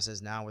process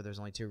is now, where there's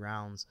only 2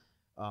 rounds,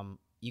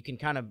 you can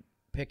kind of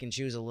pick and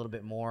choose a little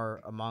bit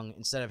more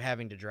instead of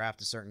having to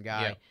draft a certain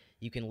guy.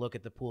 You can look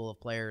at the pool of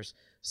players,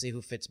 see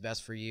who fits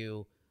best for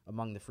you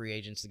among the free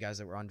agents, the guys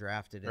that were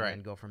undrafted, and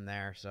then go from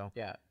there. So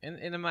and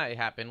it might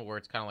happen where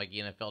it's kind of like the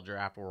NFL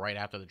draft, where right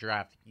after the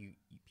draft,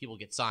 people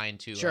get signed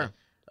to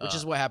which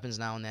is what happens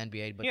now in the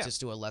NBA, but just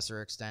to a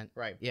lesser extent.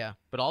 Right. Yeah.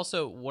 But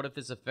also, what if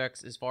this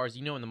affects, as far as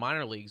in the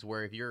minor leagues,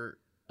 where if you're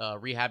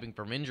rehabbing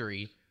from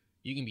injury,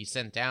 you can be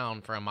sent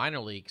down for a minor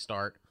league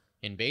start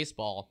in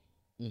baseball.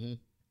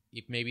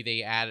 If maybe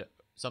they add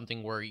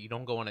something where you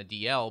don't go on a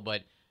DL,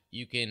 but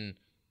you can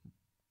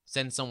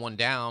send someone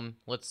down.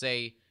 Let's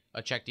say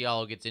a Check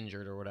Diallo gets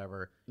injured or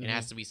whatever, and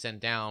has to be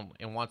sent down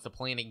and wants to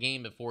play in a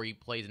game before he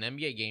plays an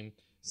NBA game,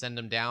 send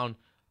him down,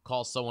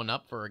 call someone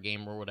up for a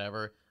game or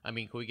whatever. I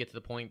mean, could we get to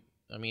the point?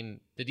 I mean,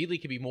 the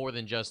D-League could be more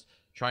than just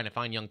trying to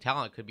find young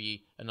talent. It could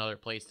be another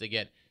place to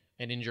get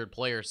an injured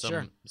player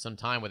some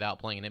time without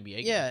playing an NBA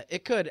game. Yeah,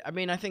 it could. I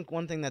mean, I think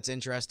one thing that's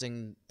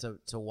interesting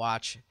to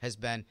watch has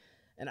been,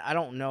 and I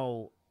don't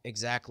know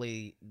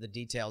exactly the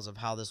details of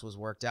how this was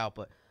worked out,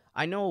 but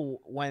I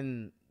know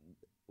when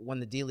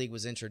the D-League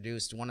was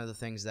introduced, one of the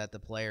things that the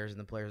players and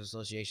the Players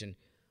Association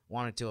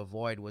wanted to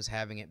avoid was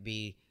having it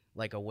be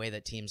like a way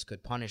that teams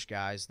could punish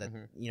guys that,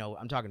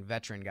 I'm talking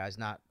veteran guys,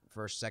 not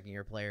first,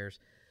 second-year players.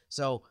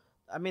 So,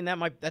 I mean,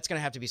 that's going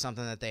to have to be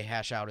something that they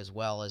hash out, as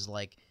well as,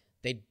 like,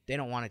 they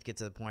don't want it to get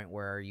to the point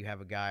where you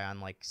have a guy on,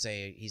 like,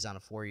 say he's on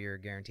a 4-year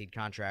guaranteed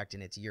contract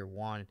and it's year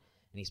 1 and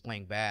he's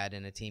playing bad,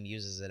 and a team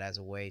uses it as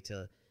a way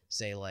to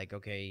say, like,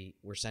 okay,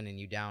 we're sending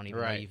you down even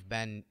though you've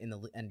been in the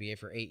NBA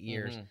for 8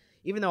 years.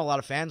 Even though a lot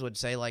of fans would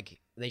say, like,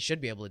 they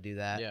should be able to do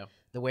that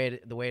the way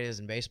it is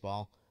in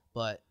baseball.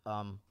 But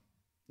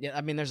yeah,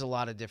 I mean, there's a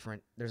lot of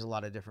different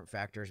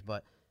factors,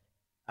 but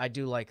I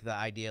do like the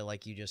idea,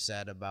 like you just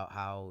said, about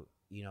how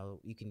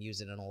you can use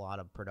it in a lot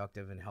of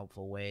productive and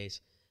helpful ways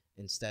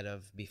instead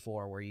of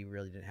before, where you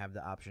really didn't have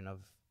the option of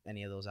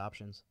any of those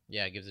options.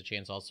 Yeah, it gives a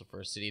chance also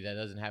for a city that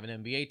doesn't have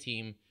an NBA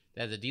team,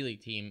 that has a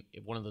D-League team.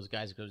 If one of those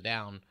guys goes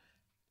down,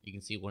 you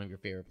can see one of your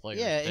favorite players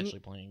potentially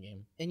playing a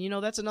game.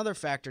 And, that's another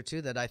factor,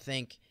 too, that I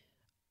think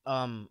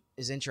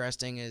is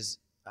interesting is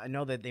I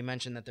know that they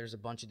mentioned that there's a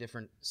bunch of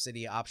different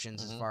city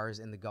options as far as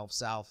in the Gulf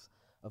South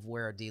of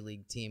where a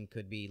D-League team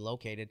could be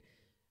located.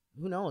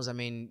 Who knows? I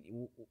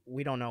mean,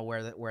 we don't know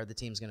where the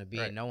team's going to be,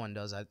 and no one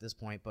does at this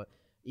point. But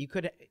you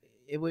could.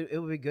 It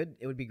would be good.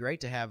 It would be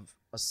great to have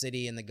a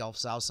city in the Gulf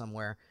South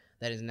somewhere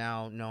that is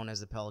now known as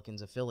the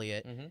Pelicans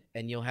affiliate,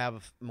 and you'll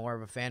have more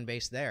of a fan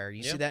base there.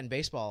 You see that in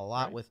baseball a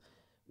lot with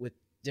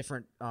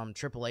different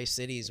AAA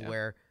cities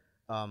where,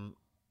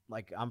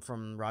 like, I'm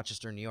from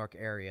Rochester, New York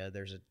area.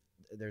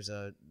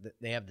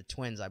 They have the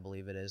Twins, I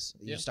believe it is.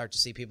 You start to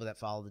see people that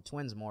follow the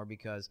Twins more,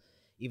 because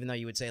even though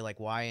you would say, like,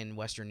 why in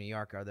Western New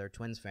York are there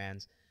Twins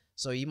fans?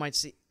 So you might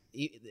see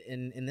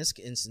in this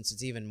instance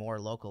it's even more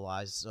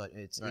localized. So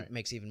it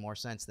makes even more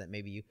sense that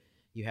maybe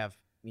you have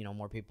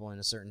more people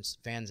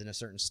fans in a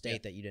certain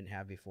state that you didn't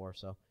have before.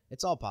 So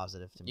it's all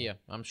positive to me. Yeah,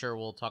 I'm sure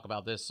we'll talk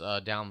about this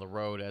down the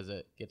road as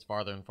it gets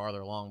farther and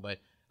farther along. But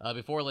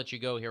before I let you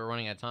go here, we're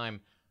running out of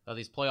time.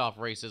 These playoff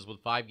races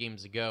with 5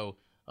 games to go.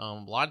 A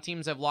lot of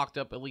teams have locked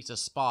up at least a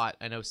spot.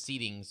 I know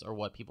seedings are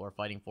what people are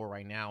fighting for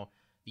right now.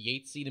 The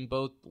 8th seed in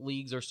both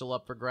leagues are still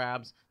up for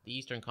grabs. The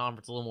Eastern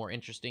Conference a little more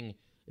interesting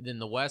than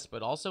the West,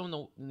 but also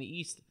in the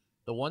East,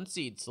 the 1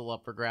 seed still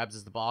up for grabs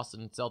as the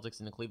Boston Celtics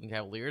and the Cleveland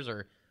Cavaliers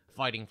are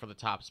fighting for the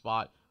top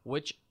spot.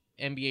 Which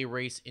NBA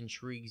race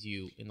intrigues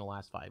you in the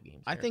last 5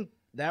 games? I think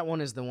that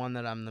one is the one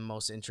that I'm the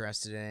most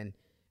interested in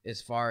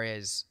as far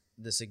as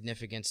the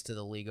significance to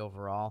the league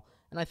overall.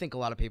 And I think a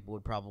lot of people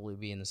would probably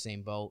be in the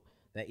same boat,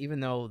 that even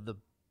though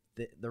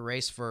the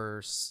race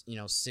for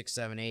 6,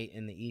 7, 8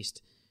 in the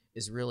East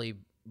is really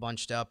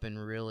bunched up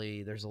and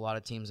really there's a lot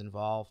of teams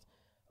involved,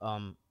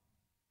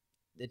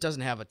 it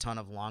doesn't have a ton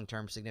of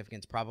long-term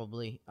significance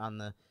probably on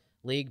the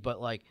league,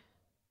 but like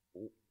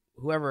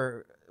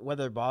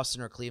whether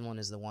Boston or Cleveland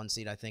is the 1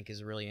 seed, I think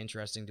is really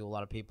interesting to a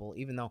lot of people,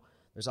 even though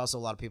there's also a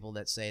lot of people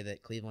that say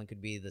that Cleveland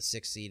could be the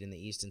 6th seed in the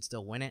East and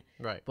still win it.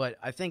 Right. But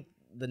I think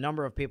the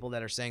number of people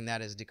that are saying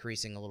that is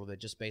decreasing a little bit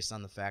just based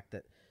on the fact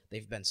that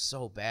they've been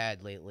so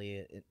bad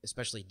lately,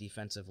 especially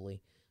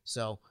defensively.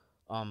 So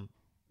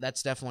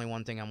that's definitely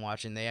one thing I'm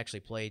watching. They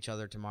actually play each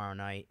other tomorrow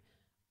night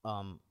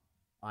on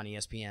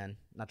ESPN.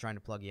 Not trying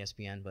to plug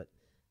ESPN, but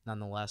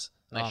nonetheless.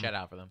 Nice shout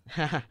out for them.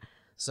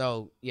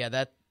 So,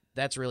 yeah,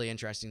 that's really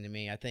interesting to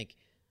me. I think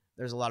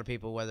there's a lot of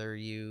people,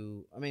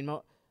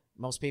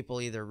 most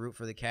people either root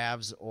for the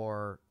Cavs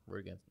or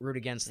root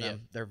against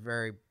them. Yeah.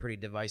 They're pretty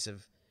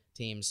divisive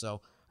teams.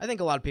 So I think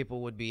a lot of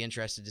people would be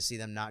interested to see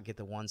them not get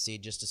the 1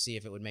 seed just to see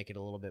if it would make it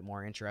a little bit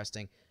more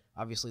interesting.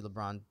 Obviously,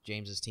 LeBron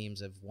James's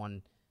teams have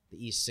won the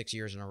East 6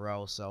 years in a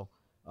row, so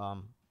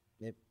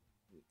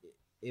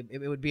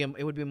it would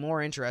be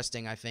more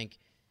interesting, I think.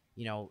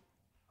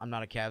 I'm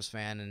not a Cavs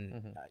fan,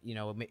 and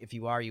if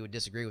you are, you would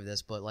disagree with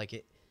this, but like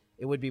it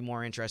would be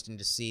more interesting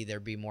to see there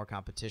be more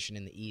competition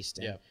in the East.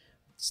 And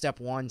step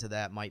one to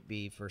that might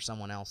be for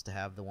someone else to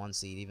have the 1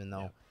 seed, even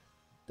though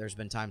there's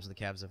been times the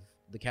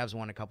Cavs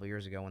won a couple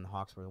years ago when the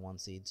Hawks were the 1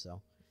 seed.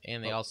 So,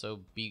 and they also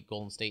beat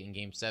Golden State in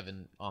Game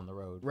 7 on the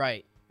road.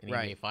 Right. In the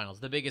NBA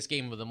Finals, the biggest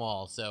game of them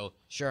all. So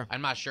sure,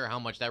 I'm not sure how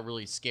much that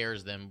really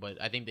scares them, but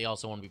I think they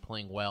also want to be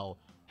playing well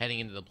heading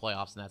into the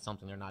playoffs, and that's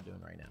something they're not doing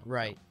right now.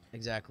 Right,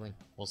 exactly.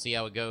 We'll see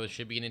how it goes.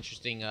 Should be an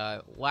interesting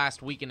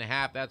last week and a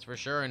half, that's for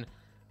sure, and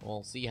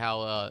we'll see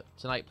how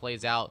tonight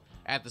plays out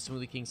at the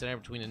Smoothie King Center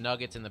between the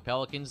Nuggets and the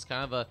Pelicans.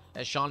 Kind of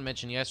as Sean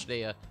mentioned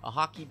yesterday, a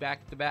hockey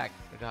back-to-back,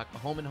 a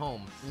home and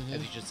home,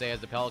 as you should say, as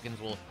the Pelicans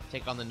will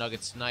take on the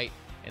Nuggets tonight,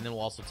 and then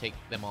we'll also take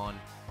them on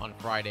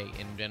Friday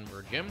in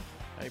Denver. Jim,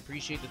 I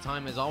appreciate the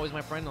time as always,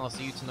 my friend, and I'll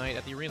see you tonight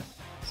at the arena.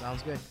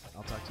 Sounds good.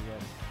 I'll talk to you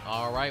later.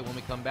 All right, when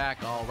we come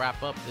back, I'll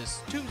wrap up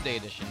this Tuesday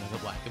edition of the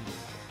Black and Blue.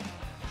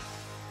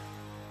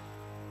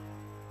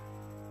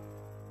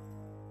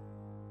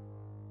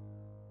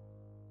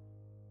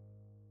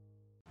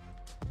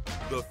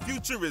 The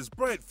future is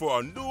bright for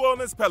our New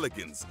Orleans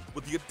Pelicans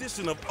with the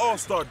addition of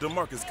all-star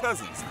DeMarcus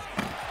Cousins,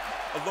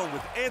 along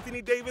with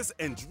Anthony Davis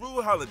and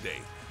Drew Holiday.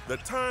 The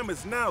time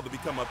is now to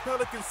become a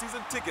Pelican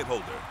season ticket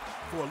holder.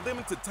 For a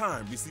limited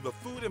time, receive a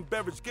food and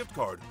beverage gift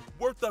card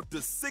worth up to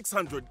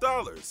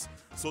 $600.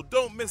 So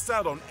don't miss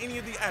out on any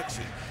of the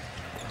action.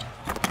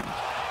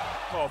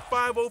 Call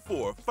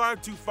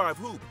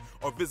 504-525-HOOP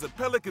or visit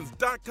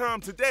Pelicans.com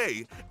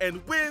today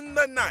and win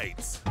the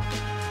night.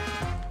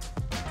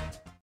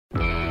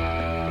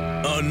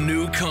 A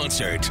new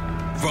concert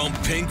from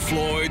Pink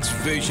Floyd's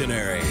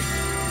Visionary.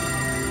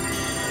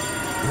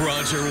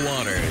 Roger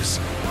Waters,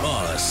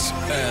 Us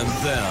and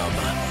Them.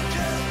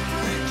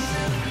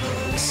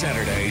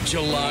 Saturday,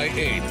 July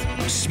 8th,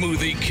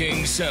 Smoothie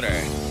King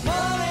Center.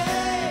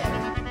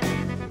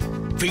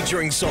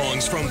 Featuring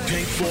songs from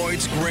Pink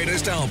Floyd's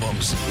greatest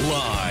albums,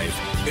 live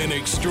in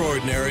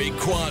extraordinary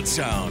quad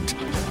sound.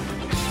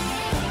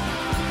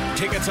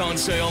 Tickets on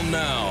sale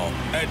now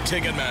at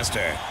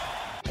Ticketmaster.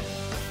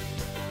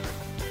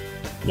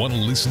 Want to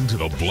listen to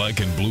the Black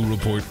and Blue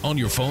Report on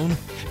your phone?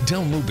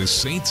 Download the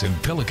Saints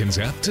and Pelicans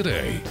app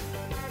today.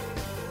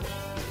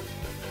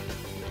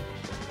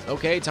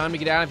 Okay, time to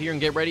get out of here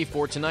and get ready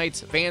for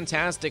tonight's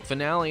fantastic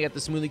finale at the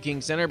Smoothie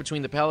King Center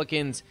between the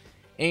Pelicans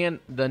and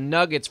the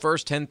Nuggets.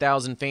 First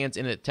 10,000 fans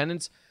in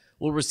attendance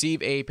will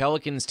receive a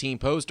Pelicans team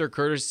poster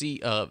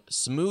courtesy of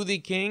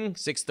Smoothie King.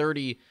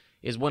 6:30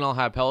 is when I'll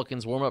have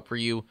Pelicans warm up for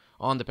you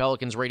on the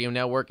Pelicans Radio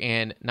Network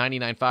and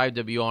 99.5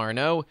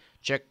 WRNO.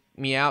 Check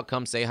me out,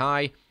 come say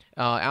hi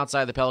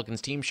outside the Pelicans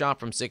team shop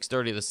from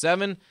 6:30 to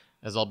 7,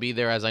 as I'll be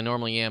there as I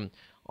normally am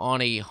on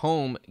a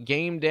home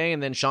game day.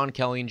 And then Sean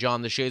Kelly and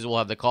John DeShays will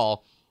have the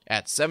call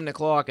at 7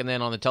 o'clock. And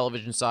then on the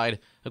television side,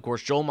 of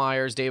course, Joel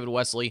Myers, David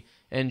Wesley,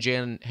 and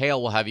Jan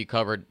Hale will have you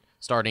covered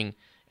starting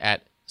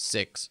at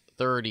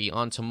 6:30.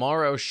 On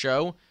tomorrow's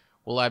show,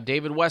 we'll have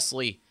David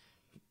Wesley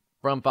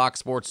from Fox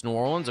Sports New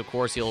Orleans. Of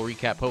course, he'll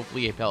recap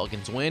hopefully a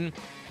Pelicans win,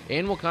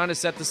 and we'll kind of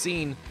set the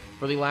scene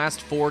for the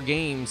last 4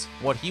 games,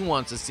 what he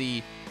wants to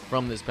see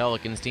from this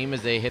Pelicans team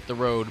as they hit the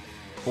road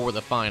for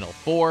the Final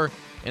Four.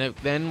 And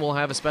then we'll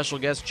have a special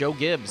guest, Joe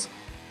Gibbs,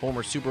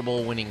 former Super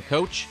Bowl winning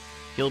coach.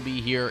 He'll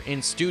be here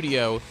in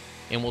studio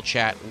and we'll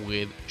chat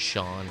with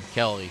Sean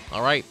Kelly.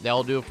 All right,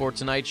 that'll do it for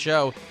tonight's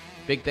show.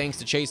 Big thanks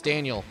to Chase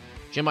Daniel,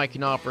 Jim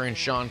Eichenhofer, and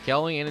Sean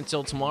Kelly. And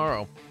until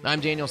tomorrow, I'm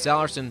Daniel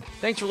Salerson.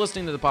 Thanks for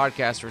listening to the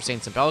podcast for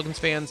Saints and Pelicans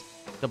fans,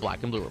 the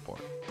Black and Blue Report.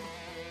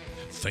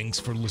 Thanks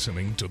for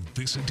listening to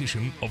this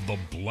edition of the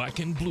Black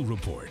and Blue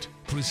Report,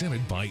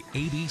 presented by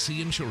ABC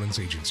Insurance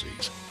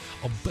Agencies.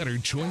 A better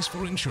choice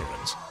for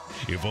insurance.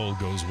 If all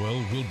goes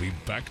well, we'll be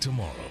back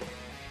tomorrow.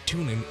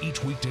 Tune in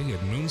each weekday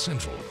at noon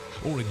Central,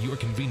 or at your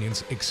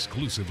convenience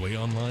exclusively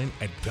online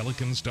at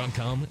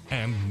Pelicans.com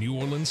and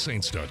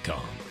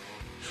NewOrleansSaints.com.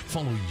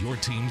 Follow your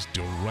teams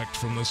direct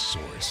from the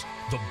source,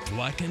 the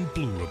Black and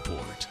Blue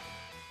Report.